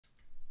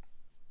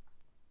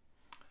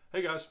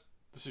Hey guys,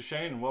 this is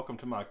Shane and welcome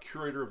to my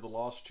Curator of the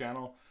Lost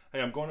channel.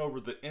 Hey, I'm going over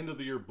the end of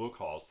the year book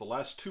hauls. The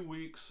last 2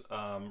 weeks,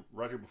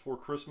 right here before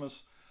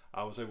Christmas,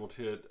 I was able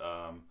to hit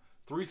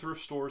 3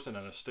 thrift stores and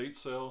an estate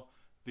sale.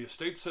 The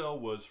estate sale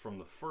was from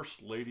the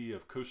First Lady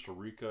of Costa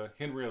Rica,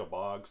 Henrietta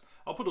Boggs.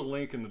 I'll put a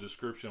link in the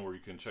description where you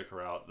can check her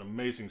out. An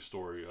amazing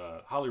story.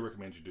 Highly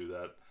recommend you do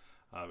that.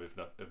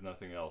 If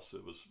nothing else,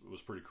 it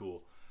was pretty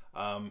cool.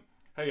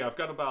 Hey, I've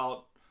got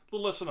about a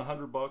little less than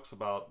 $100,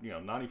 about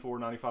 $94,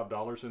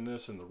 $95 in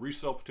this, and the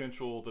resale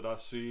potential that I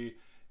see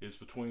is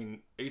between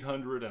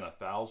 800 and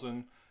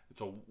 1,000. It's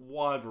a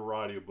wide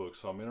variety of books,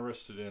 so I'm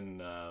interested in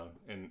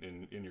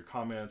your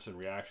comments and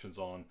reactions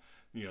on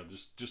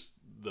just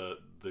the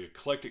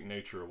eclectic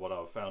nature of what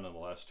I've found in the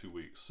last 2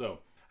 weeks. So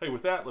hey,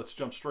 with that, let's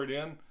jump straight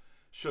in.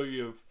 Show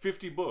you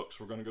 50 books.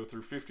 We're going to go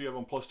through 50 of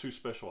them plus 2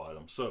 special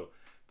items. So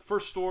the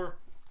first store,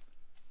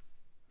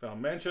 found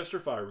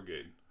Manchester Fire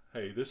Brigade.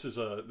 Hey, this is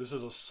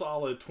a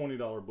solid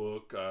 $20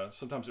 book.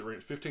 Sometimes it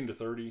ranges 15 to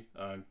 30.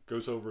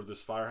 Goes over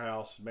this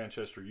firehouse,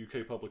 Manchester,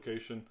 UK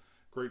publication.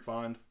 Great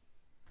find.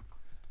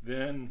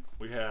 Then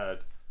we had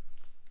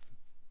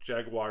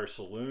Jaguar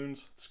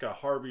Saloons. Scott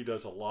Harvey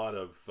does a lot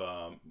of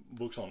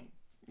books on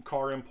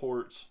car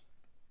imports,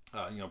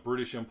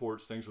 British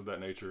imports, things of that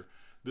nature.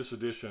 This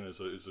edition is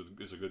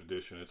a good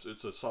edition.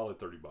 It's a solid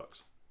 30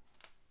 bucks.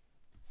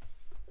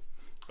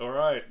 All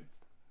right,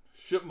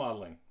 Ship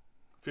Modeling,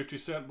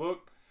 50-cent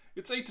book.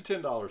 It's $8 to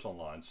 $10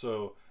 online,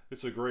 so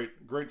it's a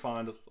great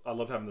find. I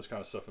love having this kind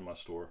of stuff in my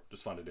store.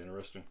 Just find it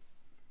interesting.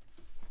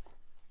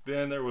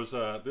 Then there was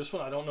this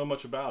one I don't know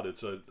much about.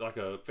 It's like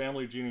a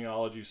family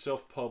genealogy,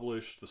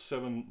 self-published, The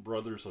Seven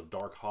Brothers of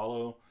Dark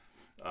Hollow.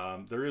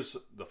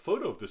 The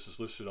photo of this is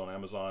listed on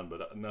Amazon,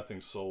 but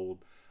nothing's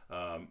sold.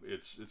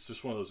 It's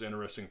just one of those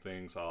interesting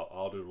things.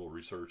 I'll do a little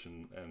research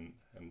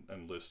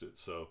and list it.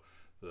 So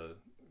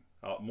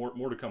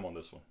more to come on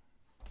this one.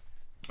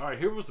 All right,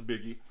 here was the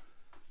biggie.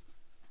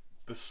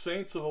 The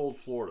Saints of Old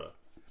Florida.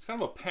 It's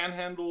kind of a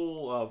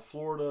panhandle of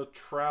Florida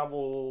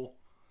travel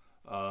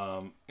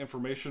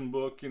information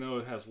book. It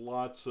has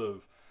lots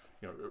of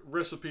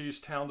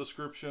recipes, town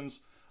descriptions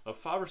of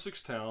 5 or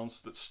 6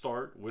 towns that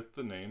start with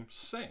the name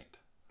Saint.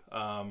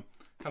 Kind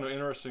of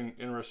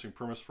interesting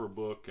premise for a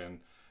book. And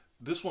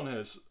this one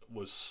has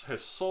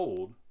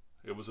sold.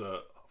 It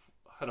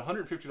had a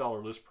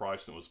 $150 list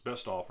price and it was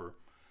best offer.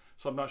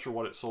 So I'm not sure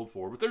what it sold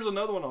for. But there's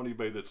another one on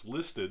eBay that's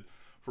listed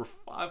for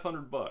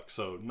 500 bucks,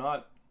 so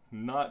not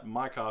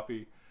my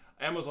copy.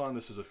 Amazon,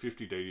 this is a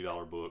 $50 to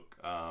 $80 book.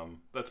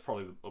 That's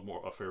probably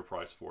a fair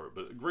price for it,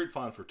 but a great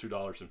find for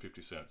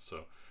 $2.50.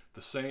 So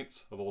The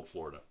Saints of Old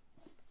Florida.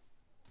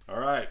 All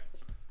right,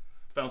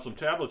 found some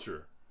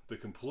tablature. The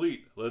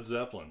complete Led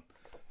Zeppelin.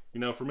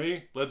 For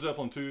me, Led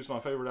Zeppelin 2 is my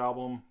favorite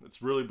album.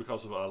 It's really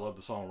because I love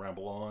the song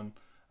Ramble On.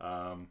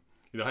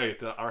 Hey,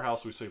 at our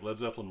house we say Led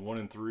Zeppelin 1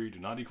 and 3 do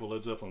not equal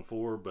Led Zeppelin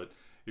 4, but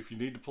if you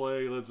need to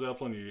play Led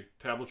Zeppelin, your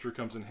tablature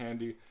comes in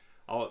handy.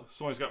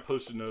 Somebody's got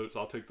Post-it notes,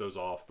 I'll take those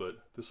off, but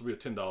this will be a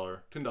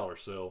 $10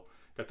 sale.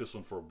 Got this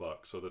one for $1,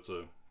 so that's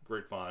a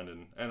great find,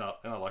 and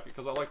I like it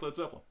because I like Led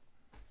Zeppelin.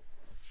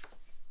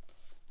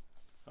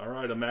 All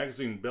right, a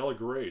magazine, Bella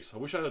Grace. I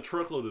wish I had a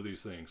truckload of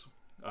these things.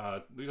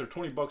 These are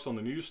 20 bucks on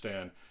the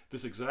newsstand.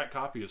 This exact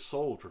copy is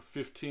sold for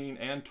 15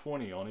 and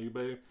 20 on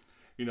eBay.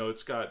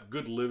 It's got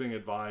good living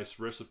advice,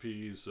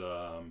 recipes,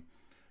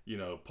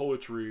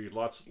 poetry,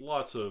 lots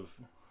of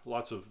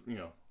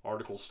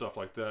articles, stuff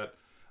like that.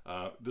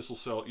 This will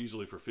sell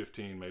easily for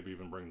 15, maybe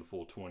even bring the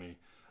full 20.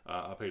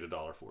 I paid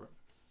 $1 for it.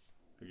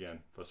 Again,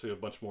 if I see a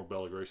bunch more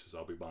Bella Graces,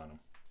 I'll be buying them.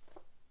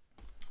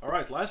 All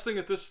right, last thing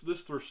at this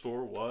thrift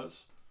store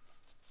was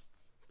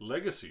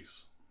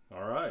Legacies.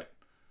 All right,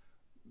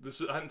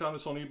 I hadn't found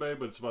this on eBay,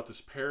 but it's about this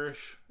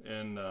parish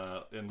in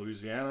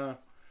Louisiana,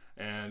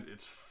 and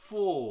it's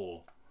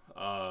full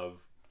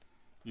of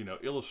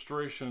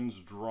illustrations,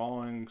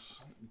 drawings,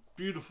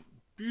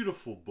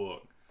 beautiful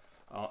book.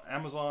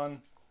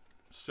 Amazon,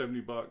 70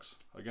 bucks.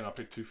 Again, I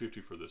paid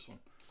 $2.50 for this one.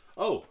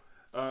 Oh,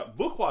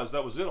 book-wise,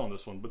 that was it on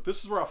this one. But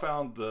this is where I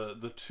found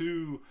the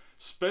 2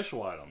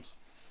 special items.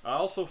 I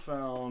also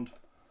found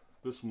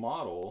this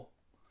model.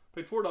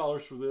 Paid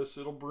 $4 for this.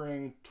 It'll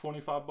bring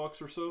 25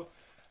 bucks or so.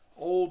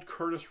 Old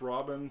Curtis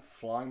Robin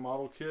flying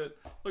model kit.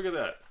 Look at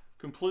that.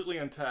 Completely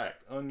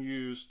intact,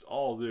 unused,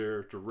 all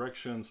there.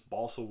 Directions,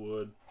 balsa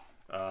wood.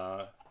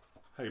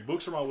 Hey,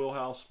 books are my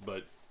wheelhouse,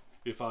 but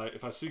if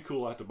I see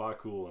cool, I have to buy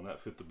cool, and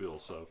that fit the bill.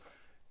 So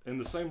in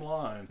the same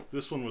line,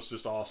 this one was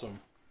just awesome.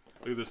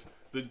 Look at this,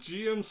 the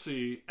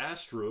GMC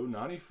Astro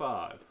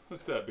 95.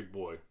 Look at that big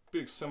boy,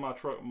 big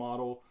semi-truck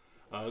model.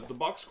 The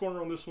box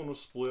corner on this one was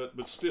split,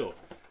 but still,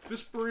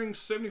 this brings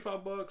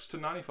 75 bucks to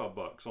 95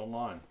 bucks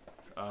online.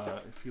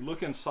 If you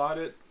look inside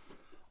it,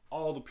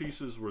 all the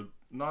pieces were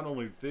not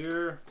only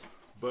there,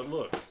 but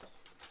look,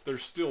 they're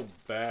still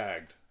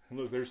bagged. And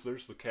look, there's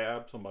the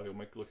cab. Somebody will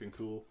make it looking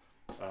cool.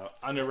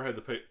 I never had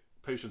the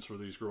patience for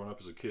these growing up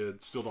as a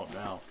kid. Still don't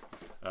now.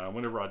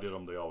 Whenever I did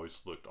them, they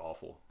always looked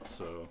awful.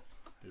 So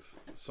if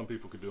some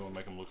people could do them,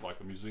 make them look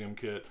like a museum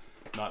kit,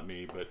 not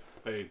me. But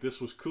hey,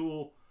 this was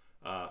cool.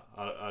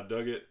 I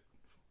dug it,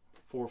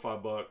 $4 or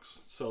 $5,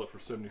 sell it for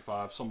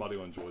 75. Somebody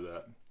will enjoy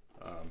that.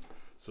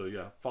 So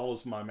yeah,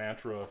 follows my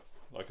mantra.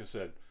 Like I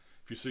said,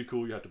 if you see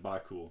cool, you have to buy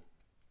cool.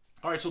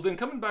 All right, so then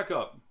coming back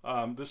up,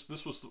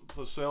 this was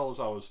the sale as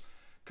I was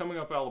coming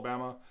up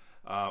Alabama.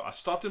 I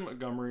stopped in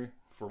Montgomery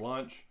for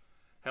lunch.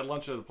 Had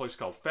lunch at a place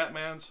called Fat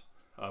Man's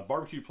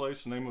barbecue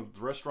place. The name of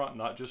the restaurant,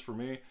 not just for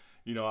me.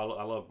 You know,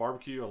 I love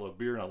barbecue, I love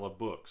beer, and I love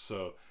books.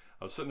 So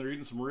I was sitting there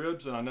eating some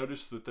ribs, and I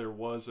noticed that there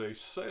was a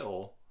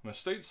sale, an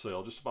estate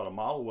sale, just about a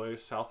mile away,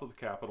 south of the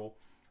Capitol,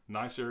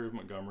 nice area of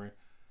Montgomery.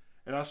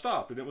 And I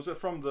stopped, and it was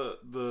from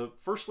the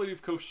First Lady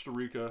of Costa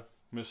Rica,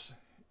 Miss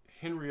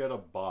Henrietta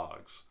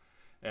Boggs.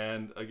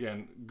 And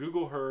again,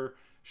 Google her.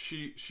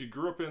 She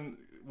grew up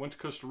went to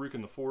Costa Rica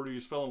in the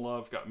 40s, fell in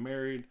love, got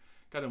married,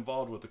 got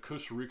involved with the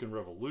Costa Rican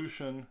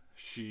Revolution.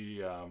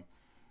 She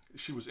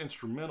was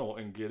instrumental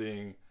in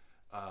getting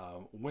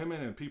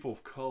women and people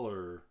of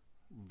color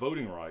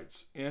voting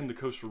rights in the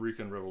Costa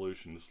Rican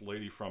Revolution. This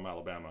lady from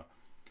Alabama,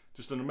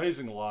 just an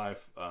amazing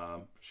life.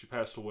 She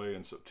passed away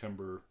in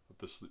September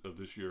of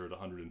this year at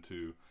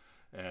 102,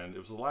 and it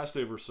was the last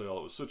day of her sale.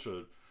 It was such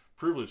a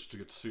privilege to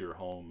get to see her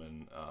home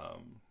and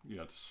you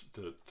know,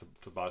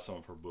 to buy some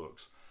of her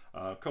books.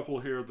 A couple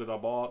here that I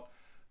bought.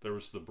 There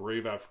was The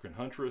Brave African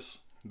Huntress.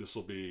 This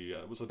will be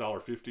it was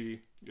 $1.50.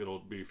 It'll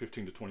be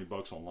 15 to 20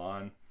 bucks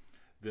online.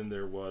 Then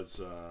there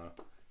was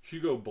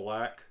Hugo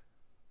Black,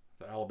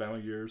 The Alabama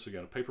Years,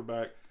 again a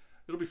paperback.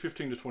 It'll be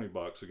 15 to 20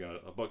 bucks, again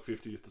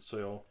 $1.50 at the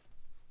sale.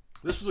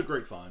 This was a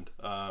great find.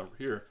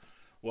 Here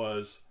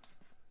was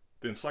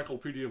the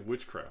Encyclopedia of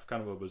Witchcraft,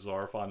 kind of a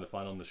bizarre find to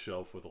find on the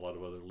shelf with a lot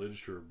of other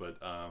literature, but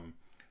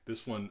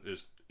this one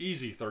is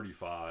easy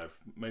 35,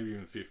 maybe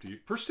even 50.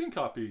 Pristine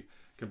copy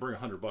can bring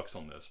 100 bucks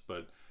on this,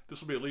 but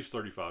this will be at least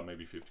 35,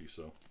 maybe 50.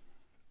 So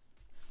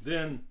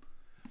then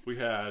we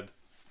had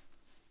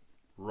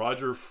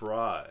Roger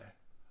Fry,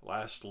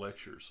 Last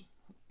Lectures.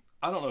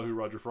 I don't know who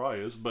Roger Fry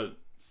is, but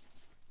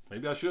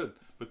maybe I should.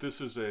 But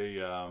this is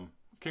a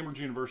Cambridge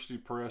University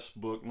Press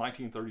book,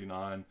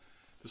 1939.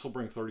 This will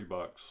bring 30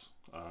 bucks.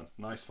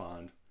 Nice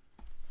find.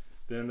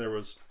 Then there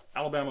was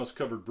Alabama's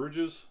Covered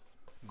Bridges.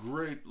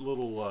 Great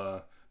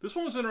little, this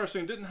one was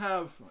interesting.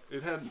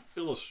 It had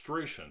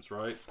illustrations,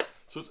 right?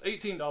 So it's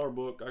 $18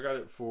 book. I got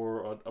it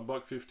for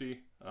 $1.50.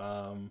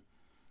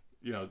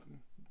 You know,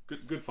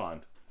 good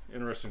find.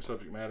 Interesting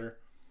subject matter.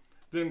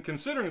 Then,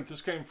 considering that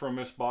this came from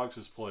Miss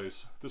Boggs's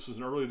place, this is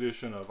an early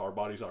edition of Our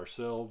Bodies,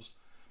 Ourselves.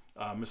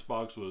 Miss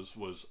Boggs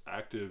was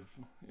active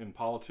in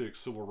politics,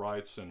 civil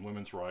rights, and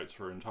women's rights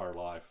her entire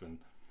life, and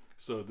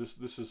so this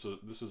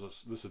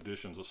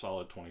edition's a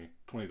solid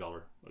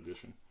 $20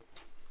 edition.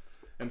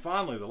 And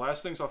finally, the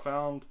last things I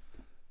found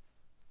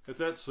at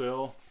that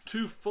sale,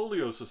 2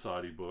 Folio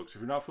Society books. If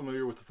you're not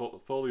familiar with the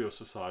Folio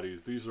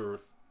Societies, these are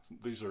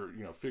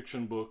you know,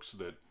 fiction books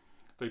that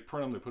they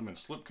print them, they put them in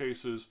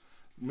slipcases.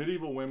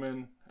 Medieval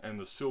Women and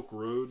The Silk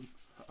Road,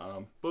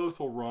 both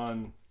will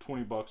run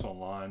 20 bucks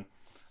online.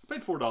 I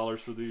paid $4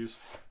 for these.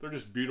 They're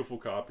just beautiful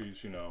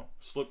copies, you know,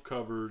 slip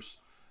covers.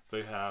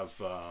 They have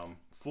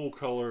full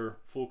color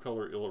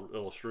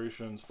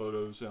illustrations,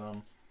 photos in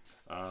them.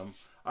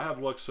 I have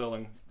luck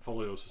selling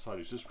Folio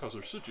Societies just because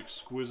they're such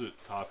exquisite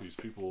copies.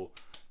 People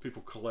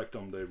collect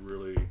them. They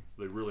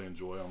really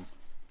enjoy them.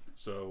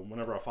 So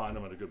whenever I find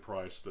them at a good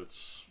price,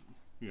 that's,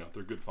 you know,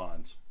 they're good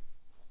finds.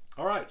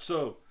 All right,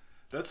 so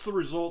that's the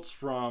results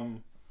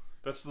from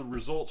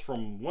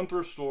one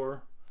thrift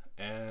store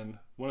and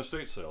one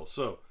estate sale.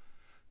 So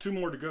 2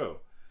 more to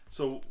go.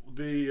 So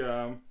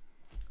the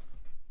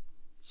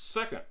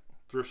second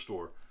thrift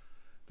store,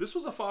 this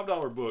was a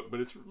 $5 book, but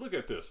look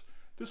at this.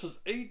 This was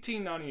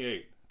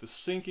 $18.98. The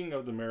Sinking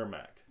of the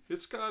Merrimack.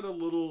 It's got a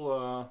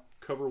little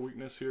cover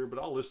weakness here, but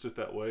I'll list it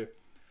that way.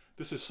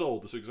 This is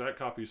sold. This exact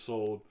copy is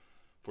sold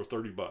for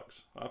 30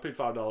 bucks. I paid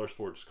 $5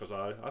 for it just because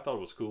I thought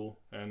it was cool,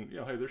 and you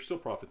know, hey, there's still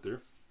profit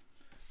there.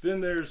 Then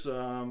there's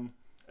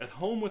At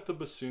Home with the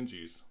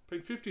Basenjis.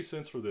 Paid 50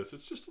 cents for this.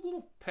 It's just a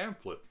little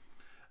pamphlet.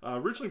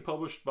 Originally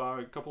published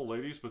by a couple of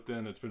ladies, but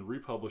then it's been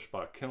republished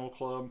by Kennel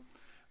Club.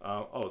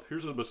 Oh,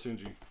 here's a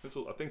Basenji.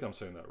 I think I'm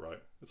saying that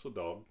right. It's a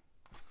dog.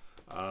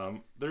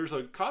 There's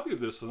a copy of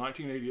this. The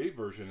 1988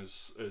 version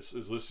is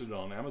listed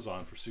on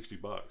Amazon for 60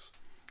 bucks.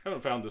 I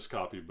haven't found this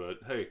copy, but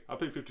hey, I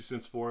paid 50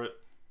 cents for it.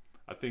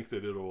 I think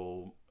that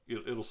it'll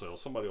sell.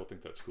 Somebody will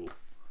think that's cool.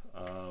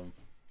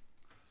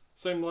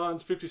 Same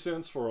lines, 50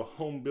 cents for a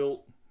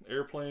Home-Built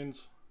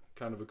Airplanes.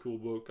 Kind of a cool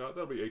book.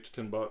 That'll be 8 to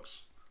 10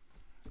 bucks.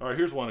 All right,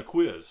 here's one, a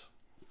quiz.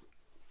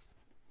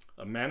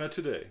 Amana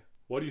Today.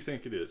 What do you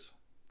think it is?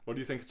 What do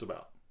you think it's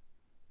about?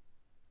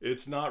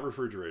 It's not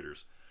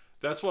refrigerators.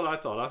 That's what I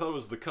thought. I thought it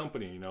was the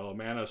company, you know,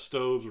 Amana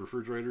stoves,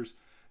 refrigerators.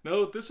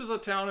 No, this is a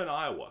town in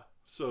Iowa.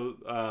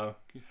 So,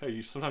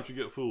 hey, sometimes you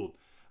get fooled.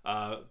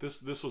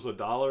 This was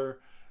 $1.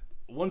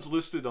 One's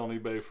listed on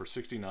eBay for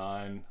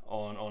 $69.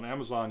 On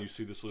Amazon, you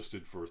see this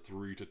listed for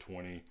 $3 to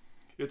 $20.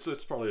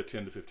 It's probably a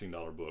 $10 to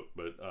 $15 book,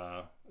 but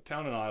a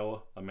town in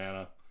Iowa,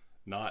 Amana,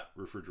 not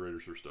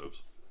refrigerators or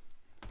stoves.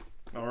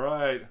 All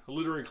right, a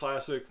literary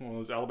classic, one of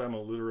those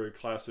Alabama literary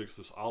classics,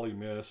 this Ollie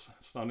Miss.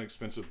 It's not an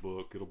expensive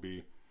book. It'll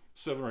be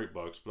 $7 or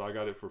 $8, but I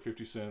got it for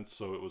 50 cents,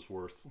 so it was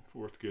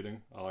worth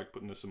getting. I like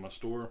putting this in my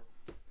store.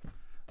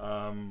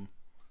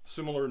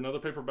 Similar, another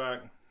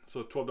paperback. It's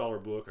a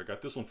 $12 book. I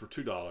got this one for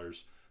 $2.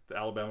 The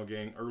Alabama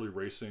Gang, Early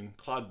Racing.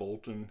 Clyde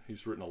Bolton,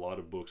 he's written a lot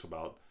of books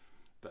about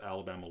the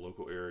Alabama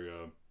local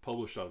area,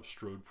 published out of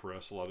Strode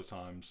Press a lot of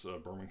times,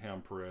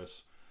 Birmingham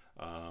Press,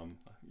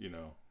 you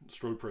know,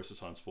 Strode Press is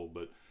Huntsville,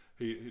 but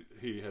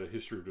he had a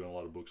history of doing a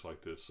lot of books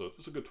like this. So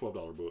it's a good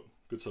 $12 book,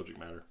 good subject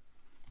matter.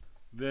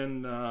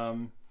 Then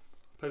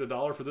paid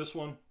 $1 for this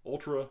one,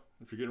 Ultra.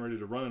 If you're getting ready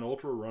to run an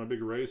Ultra or run a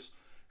big race,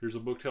 here's a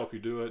book to help you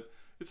do it.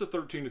 It's a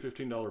 $13 to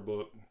 $15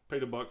 book.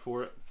 Paid $1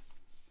 for it.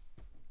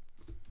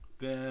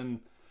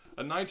 Then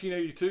a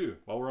 1982,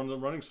 while we're on the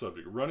running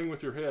subject, Running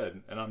with Your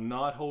Head. And I'm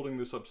not holding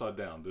this upside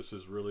down. This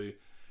is really,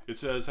 it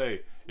says,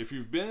 hey, if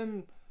you've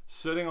been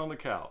sitting on the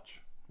couch,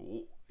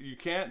 you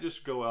can't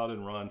just go out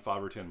and run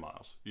 5 or 10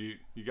 miles. You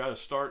got to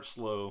start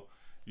slow,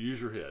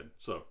 use your head.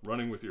 So,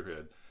 Running with Your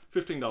Head.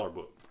 $15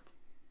 book.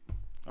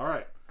 All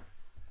right.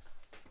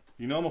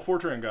 You know I'm a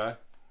Fortran guy,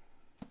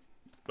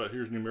 but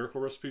here's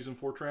numerical recipes in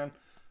Fortran.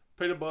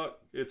 Paid $1.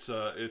 It's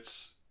a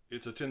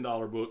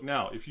 $10 book.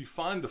 Now, if you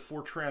find the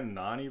Fortran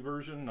 90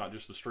 version, not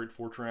just the straight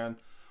Fortran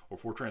or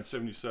Fortran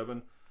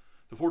 77,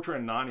 the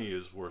Fortran 90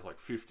 is worth like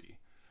 50.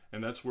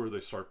 And that's where they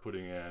start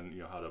putting in, you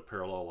know, how to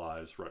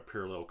parallelize, write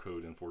parallel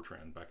code in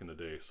Fortran back in the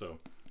day. So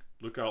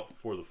look out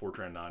for the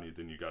Fortran 90,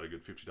 then you got a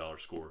good $50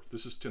 score.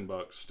 This is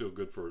 $10, still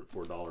good for a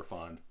 $1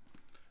 find.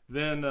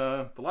 Then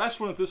the last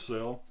one at this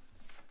sale,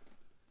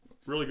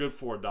 really good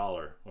for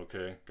 $1.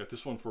 Okay, got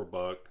this one for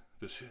 $1.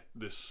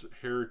 This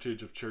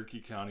Heritage of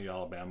Cherokee County,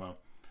 Alabama.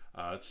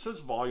 It says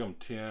volume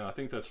 10. I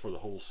think that's for the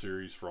whole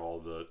series for all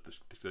the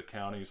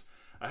counties.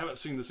 I haven't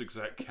seen this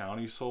exact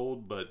county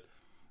sold, but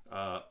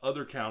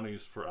other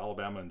counties for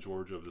Alabama and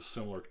Georgia of the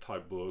similar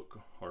type book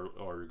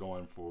are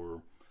going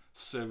for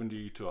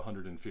 $70 to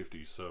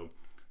 $150. So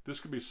this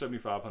could be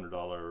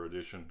 $7,500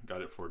 edition.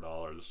 Got it for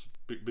 $1. This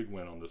big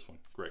win on this one.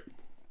 Great.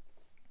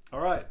 All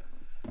right,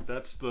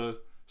 that's the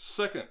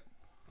second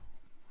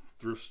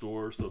thrift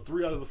store. So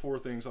 3 out of the 4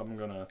 things I'm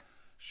gonna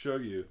show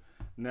you.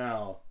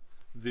 Now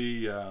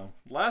the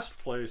last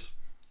place,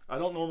 I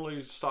don't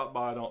normally stop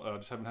by. I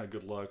just haven't had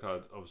good luck.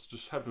 I was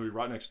just happened to be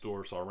right next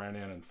door, so I ran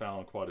in and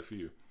found quite a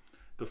few.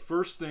 The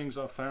first things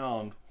I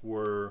found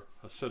were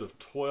a set of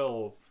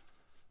 12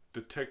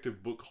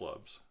 detective book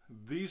clubs.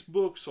 These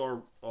books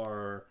are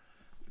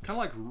kind of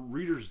like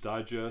Reader's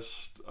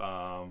Digest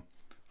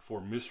for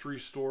mystery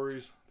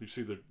stories. You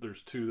see that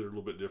there's 2 that are a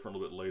little bit different, a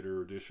little bit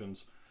later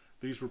editions.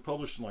 These were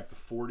published in like the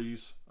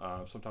 40s,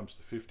 sometimes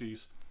the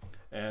 50s,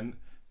 and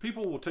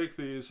people will take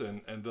these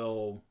and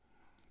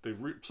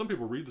some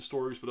people read the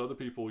stories, but other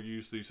people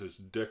use these as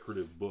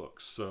decorative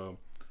books. So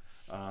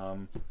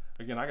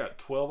again, I got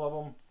 12 of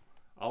them.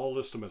 I'll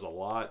list them as a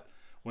lot.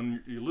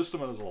 When you list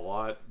them as a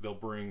lot, they'll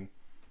bring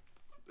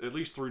at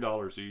least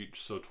 $3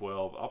 each, so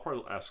 12. I'll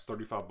probably ask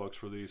 $35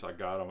 for these. I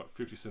got them at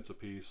 50 cents a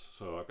piece,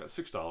 so I've got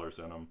 $6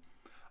 in them.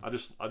 I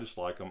just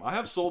like them. I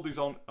have sold these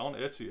on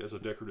Etsy as a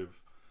decorative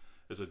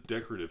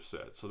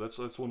set, so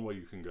that's one way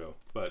you can go.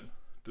 But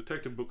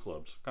detective book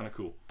clubs, kind of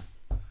cool.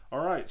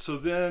 All right, so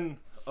then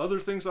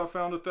other things I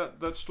found at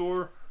that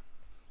store.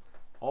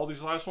 All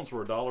these last ones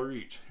were $1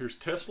 each. Here's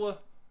Tesla,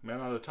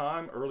 Man Out of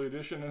Time, early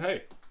edition, and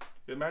hey,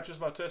 it matches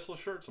my Tesla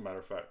shirt, as a matter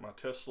of fact. My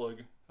Tesla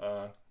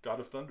God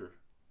of Thunder.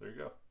 There you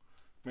go.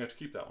 May have to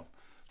keep that one.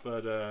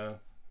 But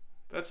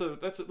that's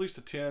at least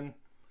a 10.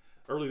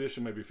 Early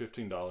edition, maybe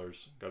 $15.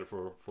 Got it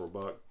for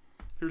 $1.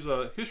 Here's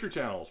History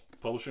Channel's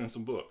publishing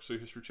some books. See,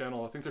 History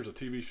Channel, I think there's a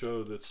TV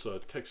show that's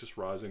Texas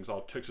Rising. It's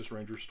all Texas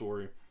Ranger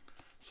story.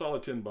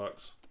 Solid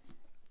 $10.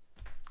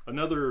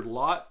 Another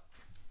lot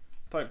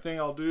type thing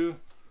I'll do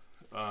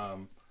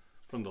from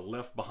the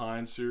Left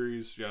Behind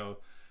series. You know,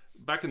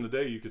 back in the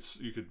day, you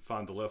could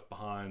find the Left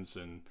Behinds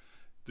and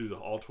do the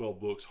all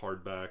 12 books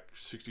hardback,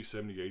 60,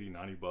 70, 80,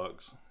 90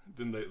 bucks.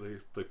 Then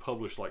they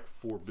published like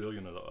 4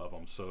 billion of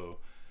them. So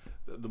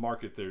the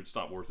market there, it's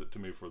not worth it to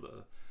me for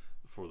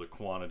the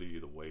quantity,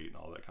 the weight, and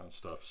all that kind of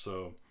stuff.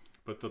 So,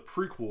 but the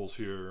prequels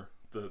here,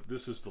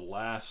 this is the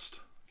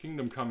last,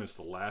 Kingdom Come is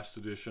the last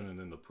edition, and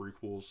then the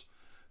prequels,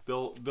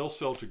 they'll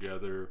sell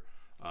together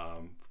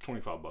for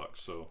 $25.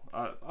 So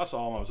I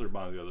saw them. I was there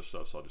buying the other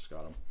stuff, so I just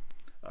got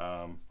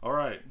them. All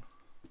right.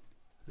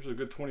 Here's a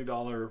good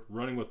 $20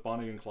 Running with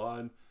Bonnie and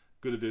Clyde.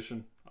 Good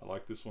edition. I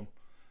like this one.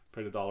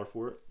 Paid $1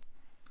 for it.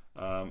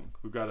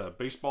 We've got a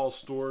baseball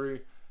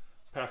story,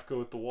 Pafko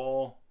at the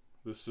Wall.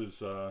 This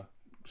is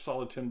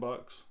solid $10.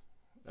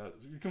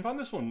 You can find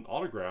this one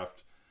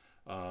autographed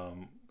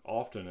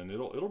often, and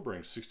it'll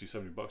bring 60,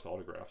 70 bucks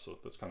autographed, so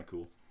that's kind of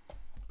cool.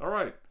 All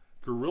right,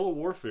 Guerrilla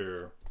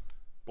Warfare,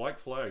 Black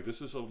Flag.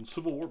 This is a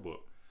Civil War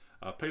book.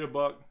 Paid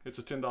 $1. It's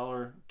a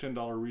 $10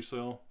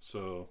 resale.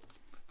 So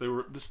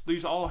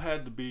these all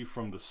had to be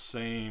from the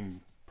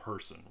same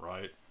person,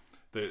 right?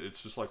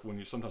 It's just like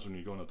sometimes when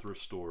you go in a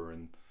thrift store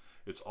and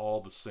it's all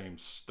the same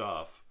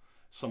stuff.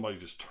 somebody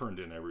just turned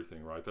in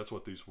everything, right? That's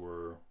what these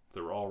were.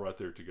 They were all right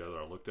there together.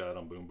 I looked at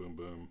them, boom, boom,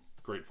 boom.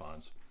 Great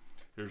finds.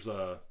 Here's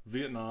a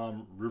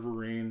Vietnam,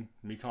 Riverine,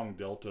 Mekong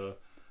Delta,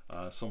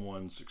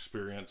 someone's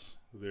experience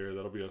there.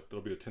 That'll be a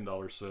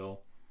 $10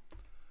 sale.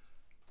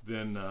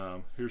 Then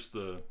here's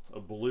a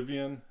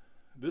Bolivian.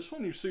 This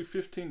one you see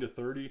 15 to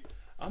 30.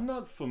 I'm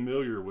not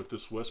familiar with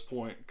this West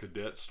Point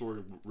Cadet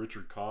story,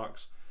 Richard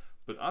Cox,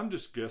 but I'm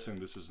just guessing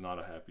this is not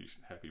a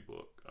happy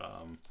book.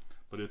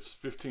 But it's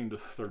 15 to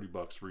 30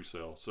 bucks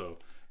resale. So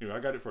anyway, I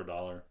got it for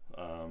 $1.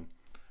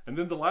 And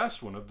then the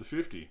last one of the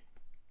 50,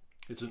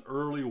 it's an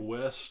Early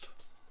West.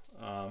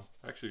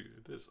 Actually,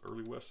 it is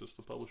Early West is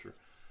the publisher.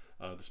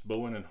 This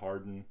Bowen and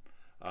Harden.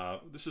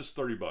 This is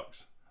 30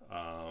 bucks.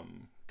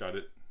 Got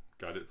it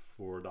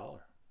for $1.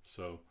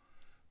 So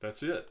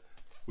that's it.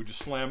 We just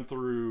slammed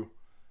through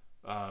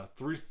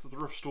 3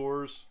 thrift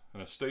stores,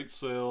 an estate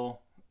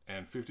sale,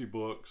 and 50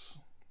 books,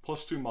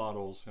 plus 2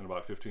 models in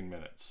about 15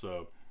 minutes.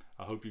 So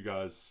I hope you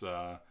guys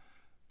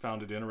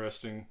found it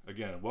interesting.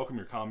 Again, welcome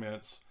your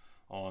comments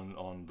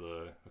on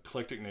the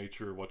eclectic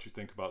nature, what you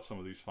think about some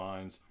of these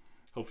finds.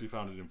 Hopefully you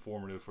found it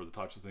informative for the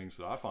types of things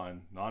that I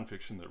find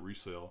nonfiction that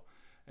resell.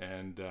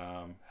 And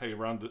hey,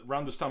 around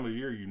this time of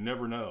year, you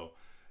never know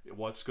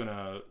what you're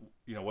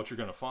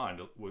gonna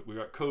find. We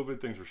got COVID,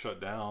 things are shut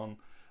down.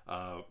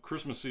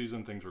 Christmas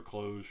season, things are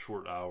closed,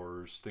 short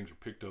hours, things are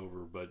picked over.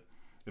 But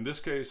in this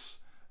case,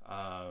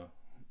 I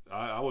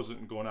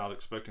wasn't going out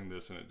expecting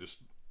this, and it just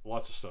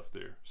lots of stuff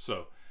there.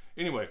 So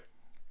anyway,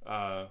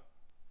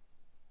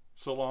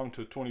 so long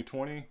to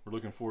 2020. We're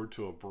looking forward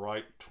to a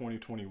bright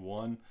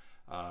 2021.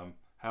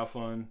 Have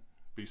fun,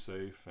 be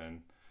safe,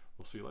 and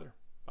we'll see you later.